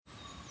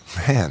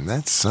Man,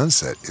 that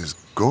sunset is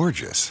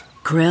gorgeous.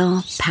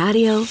 Grill,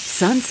 patio,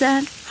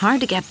 sunset.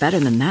 Hard to get better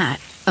than that.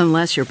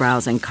 Unless you're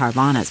browsing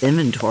Carvana's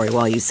inventory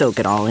while you soak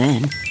it all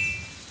in.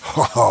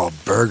 Oh,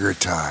 burger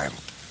time.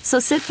 So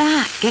sit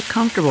back, get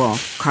comfortable.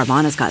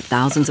 Carvana's got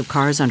thousands of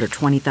cars under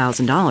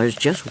 $20,000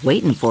 just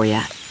waiting for you.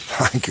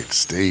 I could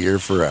stay here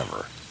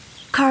forever.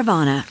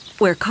 Carvana,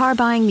 where car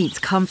buying meets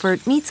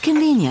comfort meets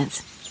convenience.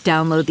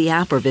 Download the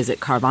app or visit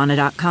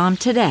Carvana.com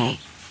today.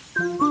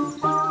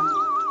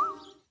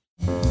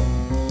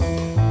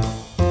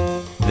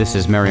 This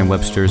is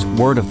Merriam-Webster's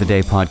Word of the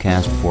Day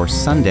podcast for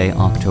Sunday,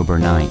 October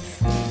 9th.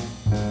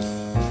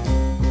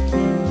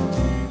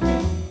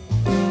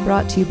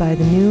 Brought to you by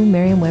the new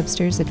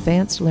Merriam-Webster's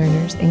Advanced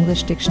Learners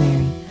English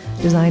Dictionary,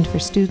 designed for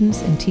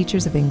students and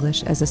teachers of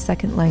English as a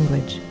second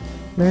language.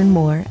 Learn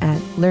more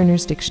at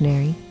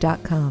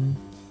learnersdictionary.com.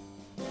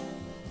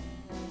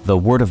 The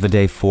word of the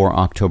day for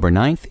October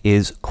 9th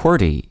is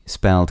QWERTY,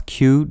 spelled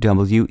Q-W-E-R-T-Y,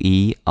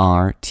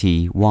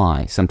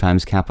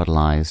 sometimes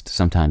capitalized,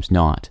 sometimes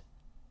not.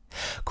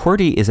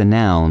 QWERTY is a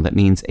noun that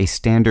means a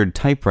standard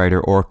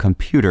typewriter or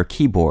computer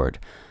keyboard,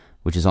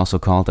 which is also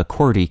called a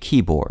QWERTY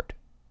keyboard.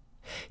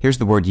 Here's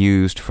the word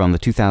used from the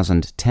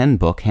 2010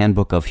 book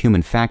Handbook of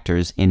Human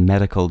Factors in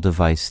Medical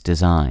Device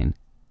Design.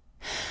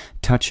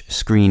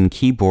 Touch-screen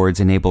keyboards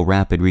enable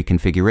rapid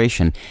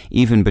reconfiguration,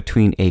 even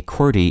between a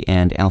QWERTY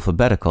and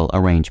alphabetical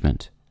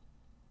arrangement.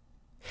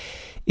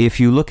 If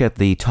you look at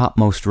the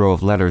topmost row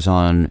of letters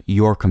on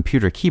your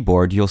computer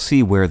keyboard, you'll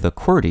see where the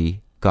QWERTY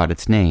got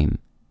its name.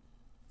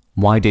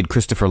 Why did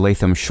Christopher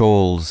Latham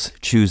Sholes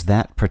choose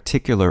that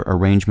particular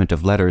arrangement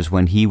of letters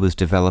when he was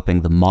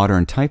developing the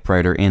modern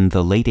typewriter in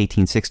the late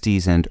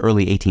 1860s and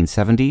early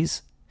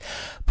 1870s?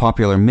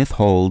 Popular myth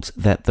holds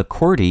that the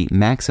QWERTY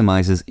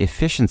maximizes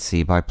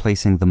efficiency by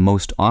placing the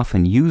most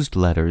often used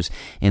letters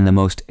in the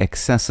most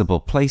accessible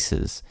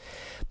places.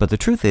 But the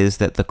truth is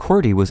that the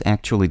QWERTY was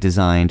actually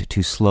designed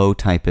to slow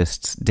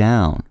typists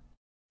down.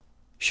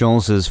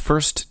 Sholes'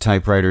 first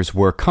typewriters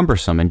were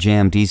cumbersome and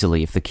jammed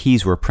easily if the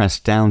keys were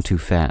pressed down too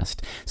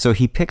fast, so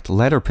he picked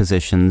letter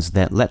positions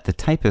that let the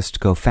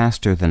typist go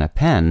faster than a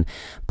pen,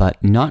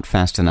 but not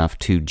fast enough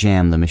to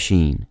jam the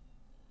machine.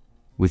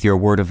 With your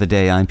word of the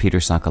day, I'm Peter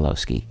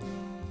Sokolowski.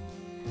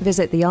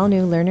 Visit the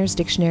all-new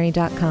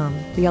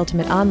learnersdictionary.com, the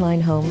ultimate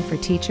online home for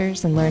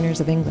teachers and learners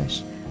of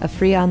English. A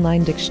free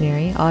online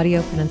dictionary,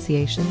 audio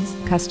pronunciations,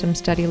 custom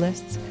study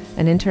lists,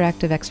 and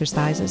interactive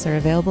exercises are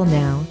available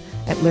now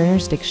at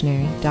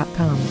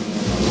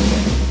learnersdictionary.com.